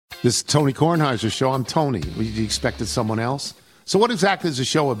This is Tony Kornheiser's show. I'm Tony. You expected someone else? So what exactly is the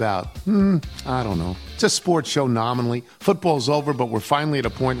show about? I don't know. It's a sports show nominally. Football's over, but we're finally at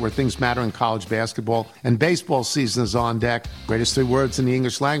a point where things matter in college basketball, and baseball season is on deck. Greatest three words in the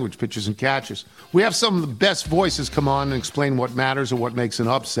English language, pitchers and catchers. We have some of the best voices come on and explain what matters or what makes an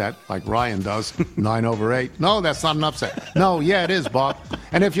upset, like Ryan does, 9/8. No, that's not an upset. No, yeah, it is, Bob.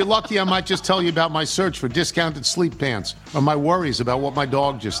 And if you're lucky, I might just tell you about my search for discounted sleep pants or my worries about what my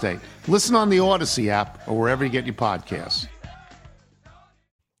dog just ate. Listen on the Odyssey app or wherever you get your podcasts.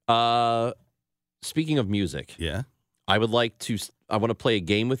 Speaking of music, Yeah. I want to play a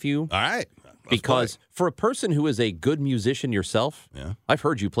game with you. All right. Because for a person who is a good musician yourself, Yeah. I've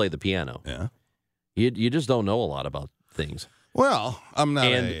heard you play the piano. Yeah. You just don't know a lot about things. Well, I'm not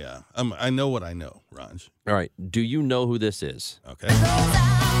And- I know what I know, Raj. All right. Do you know who this is? Okay.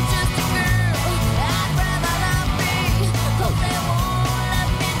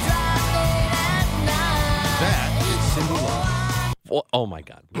 That is Cyndi Lauper. Oh, my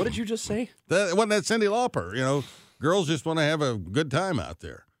God. What did you just say? Wasn't that Cyndi Lauper? You know, girls just want to have a good time out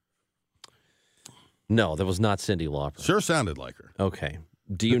there. No, that was not Cyndi Lauper. Sure sounded like her. Okay.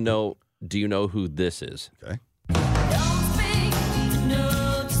 Do you know who this is? Okay.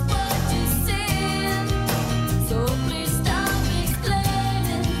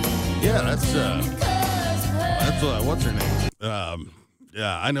 Yeah, that's what's her name?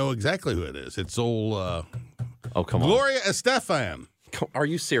 Yeah, I know exactly who it is. It's old Oh, come on. Gloria Estefan. Are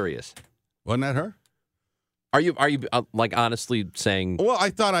you serious? Wasn't that her? Are you like honestly saying? Well, I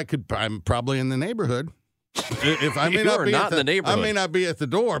thought I'm probably in the neighborhood. If I may You not are be not at in the neighborhood. I may not be at the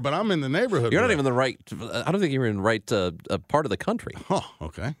door, but I'm in the neighborhood. You're not with even the right. I don't think you're in the right part of the country. it. Oh,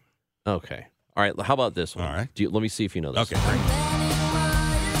 okay. Okay. All right. How about this one? All right. Let me see if you know this. Okay. Great.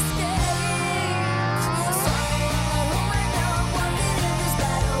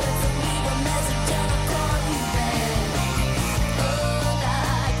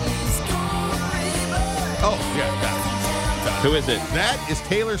 Oh, yeah. Got it. Who is it? That is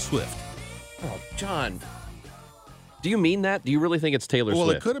Taylor Swift. Oh, John. Do you mean that? Do you really think it's Taylor Well,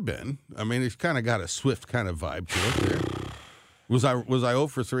 Swift? it could have been. I mean, it's kind of got a Swift kind of vibe to it there. Was I 0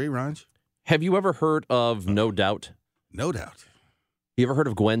 for 3, Raj? Have you ever heard of No Doubt? No doubt. You ever heard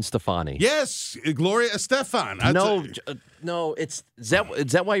of Gwen Stefani? Yes, Gloria Estefan. No. Is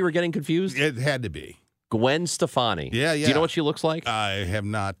that why you were getting confused? It had to be. Gwen Stefani. Yeah. Do you know what she looks like? I have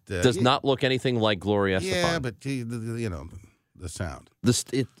not. Does not look anything like Gloria Estefan. Yeah, but you know the sound.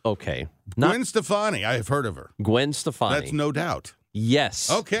 Okay. Gwen Stefani. I have heard of her. Gwen Stefani. That's No Doubt. Yes.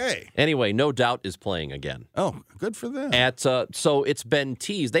 Okay. Anyway, No Doubt is playing again. Oh, good for them. So it's been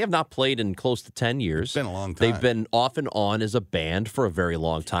teased. They have not played in close to 10 years. It's been a long time. They've been off and on as a band for a very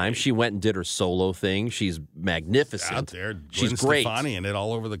long time. She went and did her solo thing. She's magnificent. Out there. She's Gwen great. Stefani and it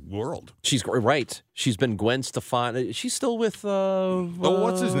all over the world. She's right. She's been Gwen Stefani. She's still with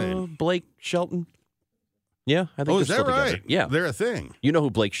what's his name? Blake Shelton. Yeah, I think Is they're that still right? together. Yeah. They're a thing. You know who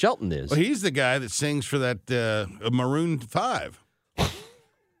Blake Shelton is. Well, he's the guy that sings for that Maroon 5.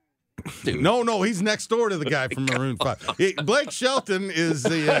 Dude. No, he's next door to the guy from Maroon 5. Blake Shelton is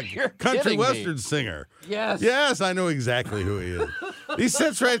the country kidding me. western singer. Yes. Yes, I know exactly who he is. He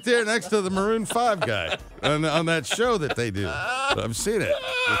sits right there next to the Maroon 5 guy on that show that they do. I've seen it.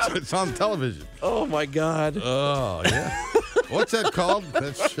 It's on television. Oh, my God. Oh, yeah. What's that called?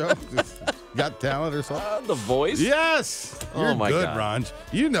 That show? Got Talent or something? The Voice? Yes. Oh, You're my good, God. Ron.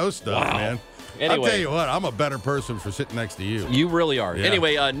 You know stuff, Wow. man. Anyway. I'll tell you what, I'm a better person for sitting next to you. You really are. Yeah.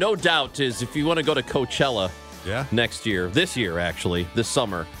 Anyway, No Doubt is if you want to go to Coachella this year, actually, this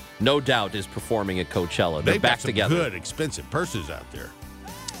summer, No Doubt is performing at Coachella. They're They've back got some together. good, expensive purses out there.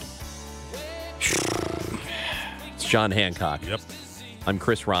 It's John Hancock. Yep. I'm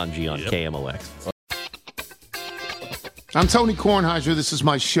Chris Ranji on Yep. KMOX. I'm Tony Kornheiser. This is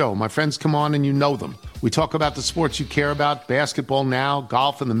my show. My friends come on and you know them. We talk about the sports you care about, basketball now,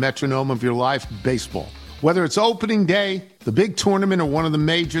 golf, and the metronome of your life, baseball. Whether it's opening day, the big tournament, or one of the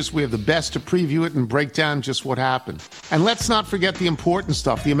majors, we have the best to preview it and break down just what happened. And let's not forget the important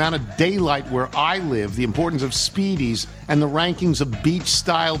stuff, the amount of daylight where I live, the importance of speedies, and the rankings of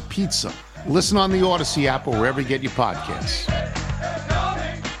beach-style pizza. Listen on the Odyssey app or wherever you get your podcasts.